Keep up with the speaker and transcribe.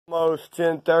Almost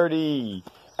 10:30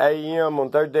 a.m. on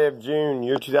 3rd day of June,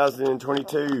 year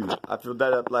 2022. I filled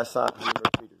that up last night.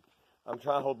 I'm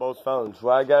trying to hold both phones.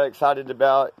 What I got excited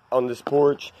about on this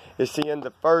porch is seeing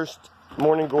the first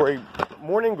morning glory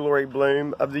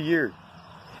bloom of the year.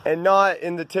 And not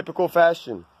in the typical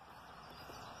fashion.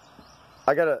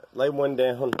 I gotta lay one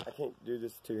down. I can't do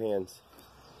this with 2 hands.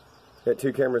 Got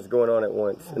 2 cameras going on at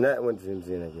once. And that one zooms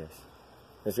in, I guess.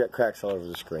 It's got cracks all over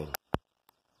the screen.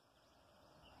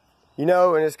 You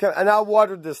know, and I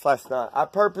watered this last night. I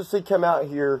purposely come out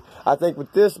here, I think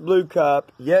with this blue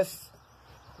cup. Yes,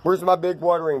 where's my big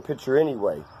watering pitcher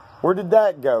anyway? Where did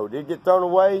that go? Did it get thrown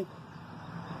away?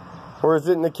 Or is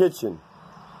it in the kitchen?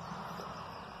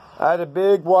 I had a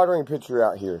big watering pitcher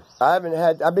out here. I've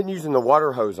been using the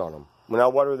water hose on them. When I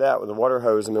water that with the water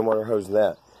hose, and then water hose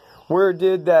that. Where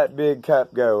did that big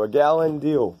cup go? A gallon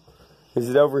deal. Is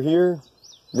it over here?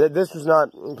 This is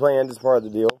not planned as part of the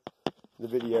deal. The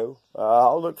video.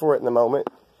 I'll look for it in a moment.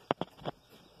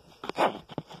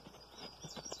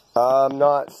 I'm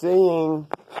not seeing.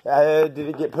 Did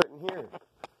it get put in here?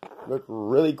 Look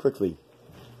really quickly.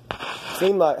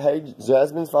 Seemed like, hey,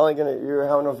 Jasmine's finally gonna. I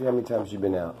don't know if you how many times you've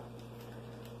been out.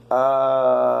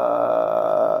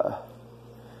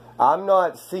 I'm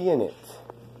not seeing it.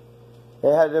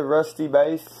 It had a rusty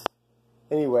base.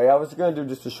 Anyway, I was gonna do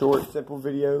just a short, simple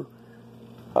video.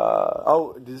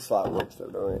 Oh, this light works though,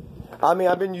 don't it? I mean,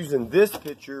 I've been using this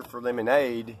pitcher for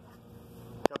lemonade.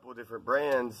 A couple of different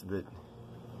brands, but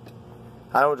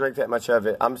I don't drink that much of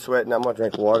it. I'm sweating. I'm gonna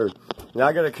drink water. Now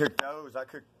I gotta cook those. I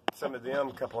cooked some of them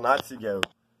a couple nights ago.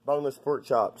 Boneless pork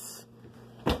chops.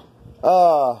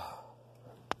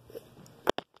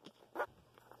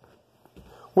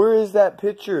 Where is that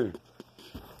pitcher?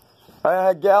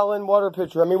 A gallon water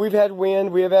pitcher. I mean, we've had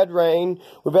wind, we have had rain.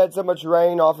 We've had so much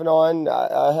rain off and on.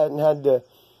 I hadn't had to.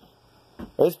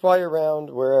 It's probably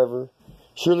around wherever.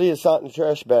 Surely it's not in the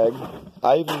trash bag.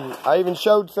 I even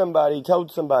showed somebody,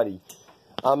 told somebody.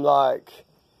 I'm like,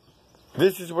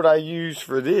 this is what I use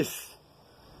for this.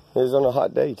 It was on a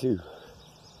hot day too.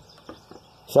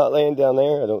 It's not laying down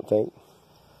there, I don't think.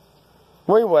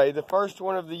 Well, anyway, the first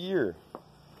one of the year.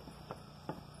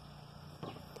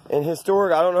 And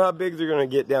historic, I don't know how big they're going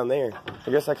to get down there. I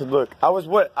guess I could look.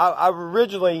 I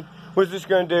originally was just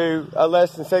going to do a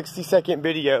less than 60-second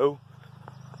video.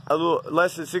 A little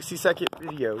less than 60-second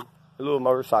video. A little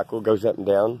motorcycle goes up and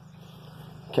down.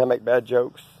 Can I make bad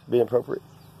jokes? Be appropriate?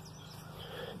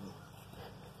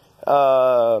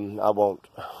 I won't.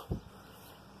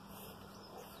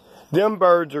 Them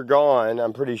birds are gone,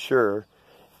 I'm pretty sure.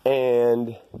 And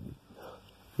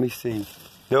let me see.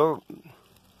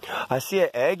 I see an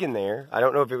egg in there. I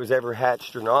don't know if it was ever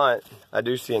hatched or not. I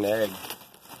do see an egg.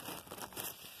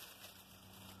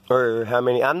 Or how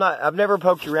many? I've never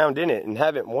poked around in it and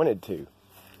haven't wanted to.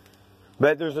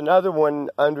 But there's another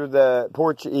one under the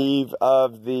porch eave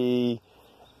of the,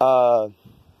 what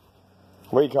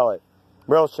do you call it?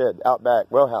 Rail shed out back,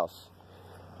 well house.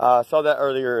 I saw that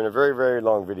earlier in a very, very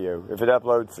long video. If it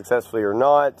uploads successfully or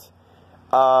not.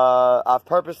 I've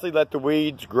purposely let the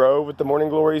weeds grow with the morning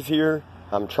glories here.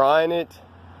 I'm trying it.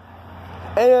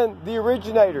 And the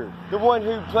originator, the one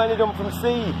who planted them from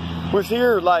seed, was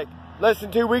here like less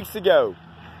than 2 weeks ago.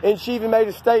 And she even made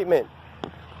a statement.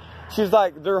 She's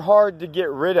like, they're hard to get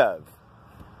rid of.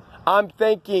 I'm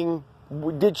thinking,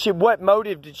 what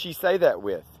motive did she say that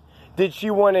with? Did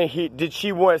she want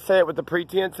to say it with the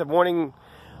pretense of wanting,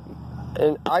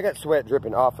 and I got sweat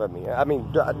dripping off of me. I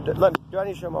mean, do I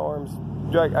need to show my arms?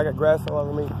 I got grass all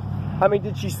over me. I mean,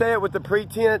 did she say it with the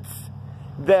pretense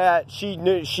that she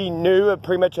knew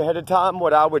pretty much ahead of time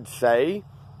what I would say?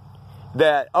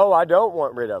 That, oh, I don't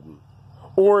want rid of them.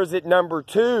 Or is it number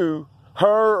 2,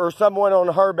 her or someone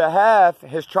on her behalf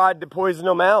has tried to poison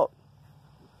them out?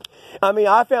 I mean,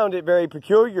 I found it very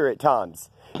peculiar at times.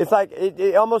 It's like,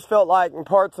 it almost felt like in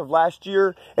parts of last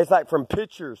year, it's like from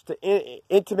pictures to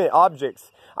intimate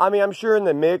objects. I mean, I'm sure in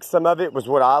the mix, some of it was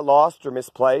what I lost or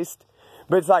misplaced.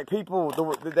 But it's like people,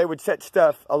 they would set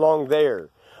stuff along there.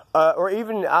 Or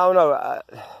even, I don't know,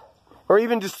 or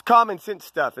even just common sense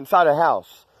stuff inside a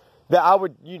house. That I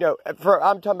would, you know,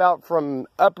 I'm talking about from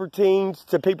upper teens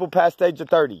to people past the age of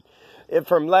 30.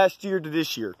 From last year to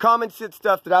this year. Common sense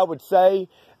stuff that I would say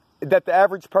that the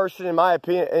average person, in my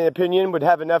opinion, would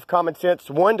have enough common sense,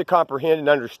 1, to comprehend and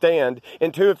understand,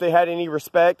 and 2, if they had any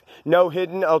respect, no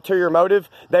hidden ulterior motive,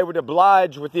 they would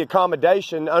oblige with the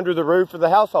accommodation under the roof of the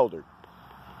householder.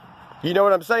 You know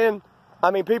what I'm saying? I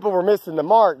mean, people were missing the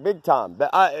mark big time. But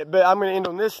I'm going to end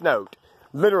on this note.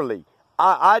 Literally,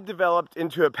 I developed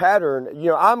into a pattern.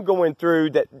 You know, I'm going through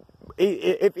that.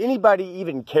 If anybody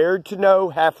even cared to know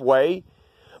halfway,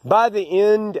 by the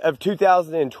end of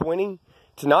 2020,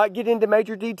 to not get into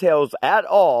major details at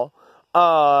all,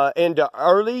 within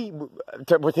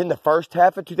the first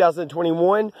half of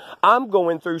 2021, I'm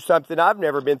going through something I've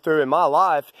never been through in my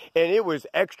life, and it was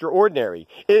extraordinary.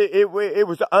 It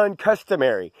was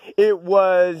uncustomary. It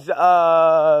was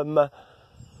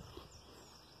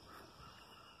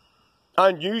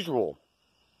unusual.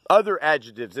 Other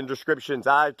adjectives and descriptions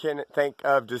I can't think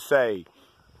of to say.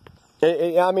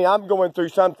 I mean, I'm going through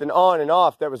something on and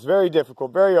off that was very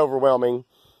difficult, very overwhelming.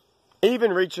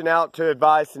 Even reaching out to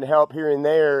advice and help here and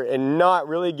there and not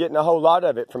really getting a whole lot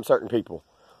of it from certain people.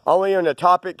 Only in a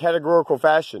topic categorical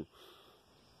fashion.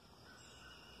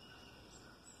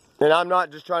 And I'm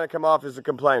not just trying to come off as a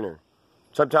complainer.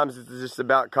 Sometimes it's just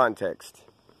about context.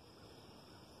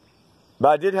 But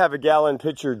I did have a gallon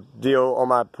pitcher deal on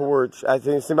my porch. I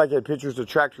think it seemed like it had pictures of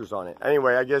tractors on it.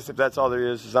 Anyway, I guess if that's all there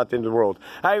is, it's not the end of the world.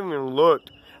 I haven't even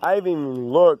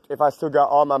looked if I still got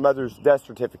all my mother's death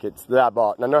certificates that I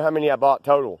bought. And I know how many I bought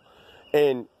total.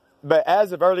 But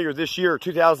as of earlier this year,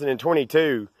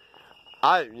 2022,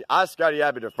 I Scotty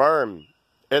Abbott affirm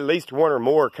at least one or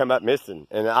more come up missing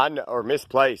or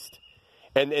misplaced.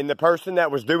 And the person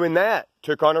that was doing that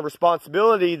took on a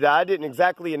responsibility that I didn't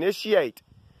exactly initiate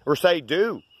or say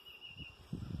do.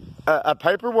 A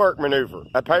paperwork maneuver,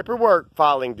 a paperwork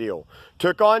filing deal.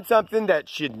 Took on something that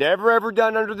she'd never ever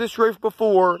done under this roof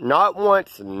before, not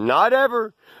once, not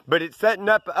ever, but it's setting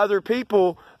up other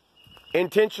people,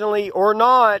 intentionally or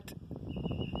not,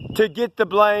 to get the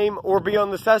blame or be on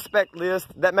the suspect list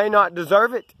that may not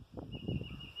deserve it.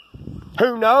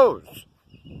 Who knows?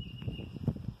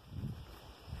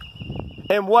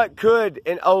 And what could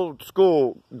an old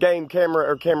school game camera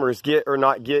or cameras get or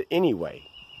not get anyway?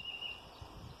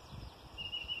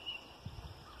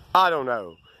 I don't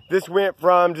know. This went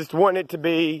from just wanting it to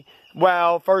be,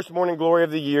 wow, first morning glory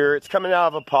of the year. It's coming out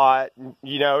of a pot,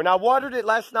 you know. And I watered it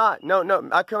last night. No,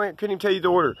 I couldn't even tell you the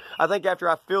order. I think after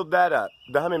I filled that up,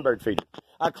 the hummingbird feeder,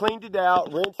 I cleaned it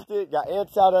out, rinsed it, got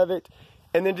ants out of it,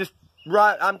 and then just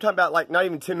I'm talking about like not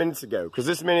even 10 minutes ago, because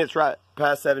this minute's right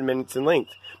past 7 minutes in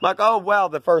length. I'm like, oh, wow,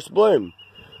 the first bloom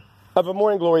of a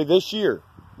morning glory this year.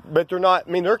 But they're not,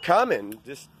 I mean, they're coming,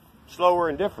 just slower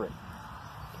and different.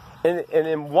 And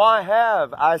then why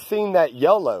have I seen that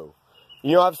yellow?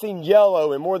 You know, I've seen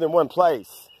yellow in more than one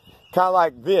place. Kind of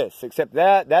like this, except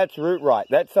that's root rot.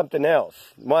 That's something else.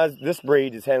 This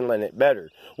breed is handling it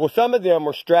better. Well, some of them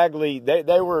were straggly.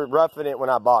 They were roughing it when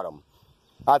I bought them.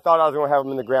 I thought I was going to have them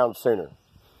in the ground sooner.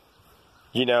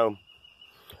 You know.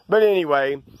 But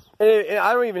anyway, and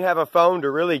I don't even have a phone to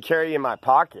really carry in my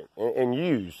pocket and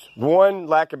use. One,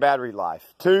 lack of battery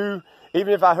life. Two,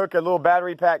 even if I hook a little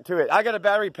battery pack to it. I got a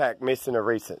battery pack missing of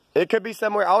recent. It could be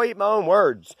somewhere. I'll eat my own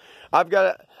words. I've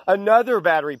got another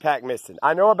battery pack missing.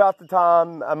 I know about the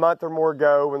time a month or more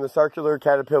ago when the circular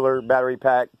Caterpillar battery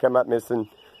pack come up missing.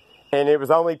 And it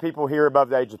was only people here above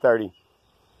the age of 30.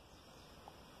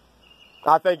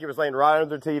 I think it was laying right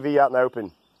under the TV out in the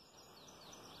open.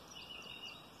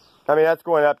 I mean, that's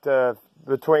going up to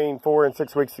between 4 and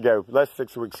 6 weeks ago. Less than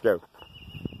 6 weeks ago.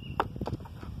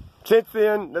 Since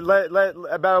then,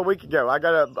 about a week ago, I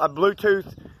got a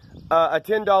Bluetooth, a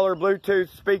 $10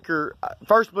 Bluetooth speaker,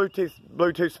 first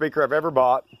Bluetooth speaker I've ever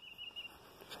bought.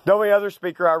 The only other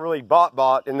speaker I really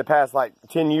bought in the past like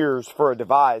 10 years for a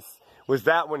device was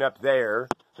that one up there.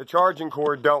 The charging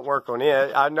cord don't work on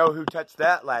it. I know who touched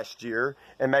that last year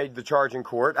and made the charging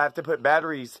cord. I have to put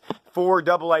batteries, 4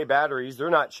 AA batteries, they're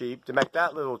not cheap, to make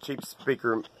that little cheap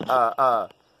speaker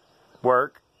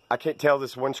work. I can't tell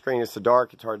this one screen, it's so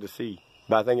dark, it's hard to see,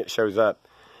 but I think it shows up.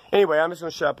 Anyway, I'm just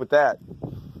going to shut up with that.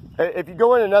 If you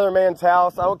go in another man's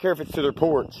house, I don't care if it's to their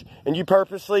porch, and you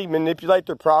purposely manipulate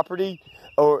their property,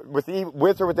 or with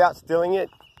or without stealing it,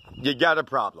 you got a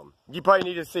problem. You probably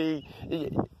need to see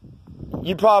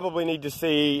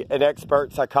an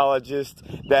expert psychologist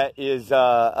that is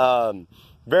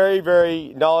very,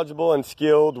 very knowledgeable and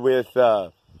skilled with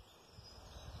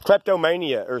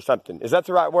kleptomania or something. Is that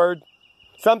the right word?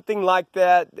 Something like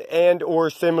that and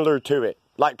or similar to it.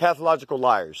 Like pathological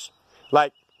liars.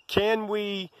 Like, can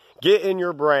we get in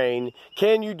your brain?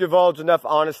 Can you divulge enough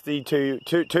honesty to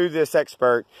this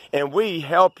expert? And we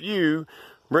help you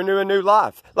renew a new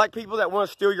life. Like people that want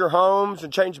to steal your homes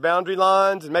and change boundary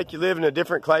lines and make you live in a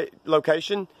different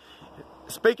location.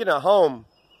 Speaking of home,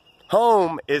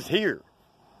 home is here.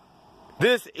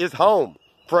 This is home.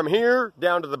 From here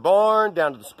down to the barn,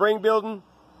 down to the spring building.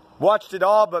 Watched it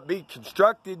all but be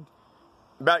constructed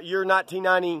about year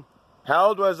 1990. How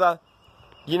old was I?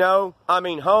 You know, I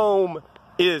mean, home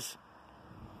is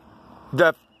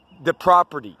the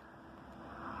property.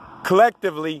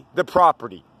 Collectively, the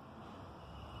property.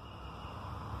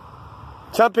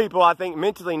 Some people, I think,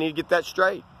 mentally need to get that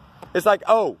straight. It's like,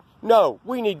 oh, no,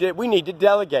 we need to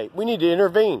delegate. We need to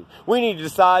intervene. We need to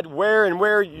decide where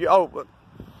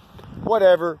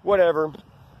whatever.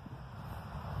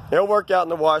 It'll work out in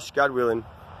the wash, God willing.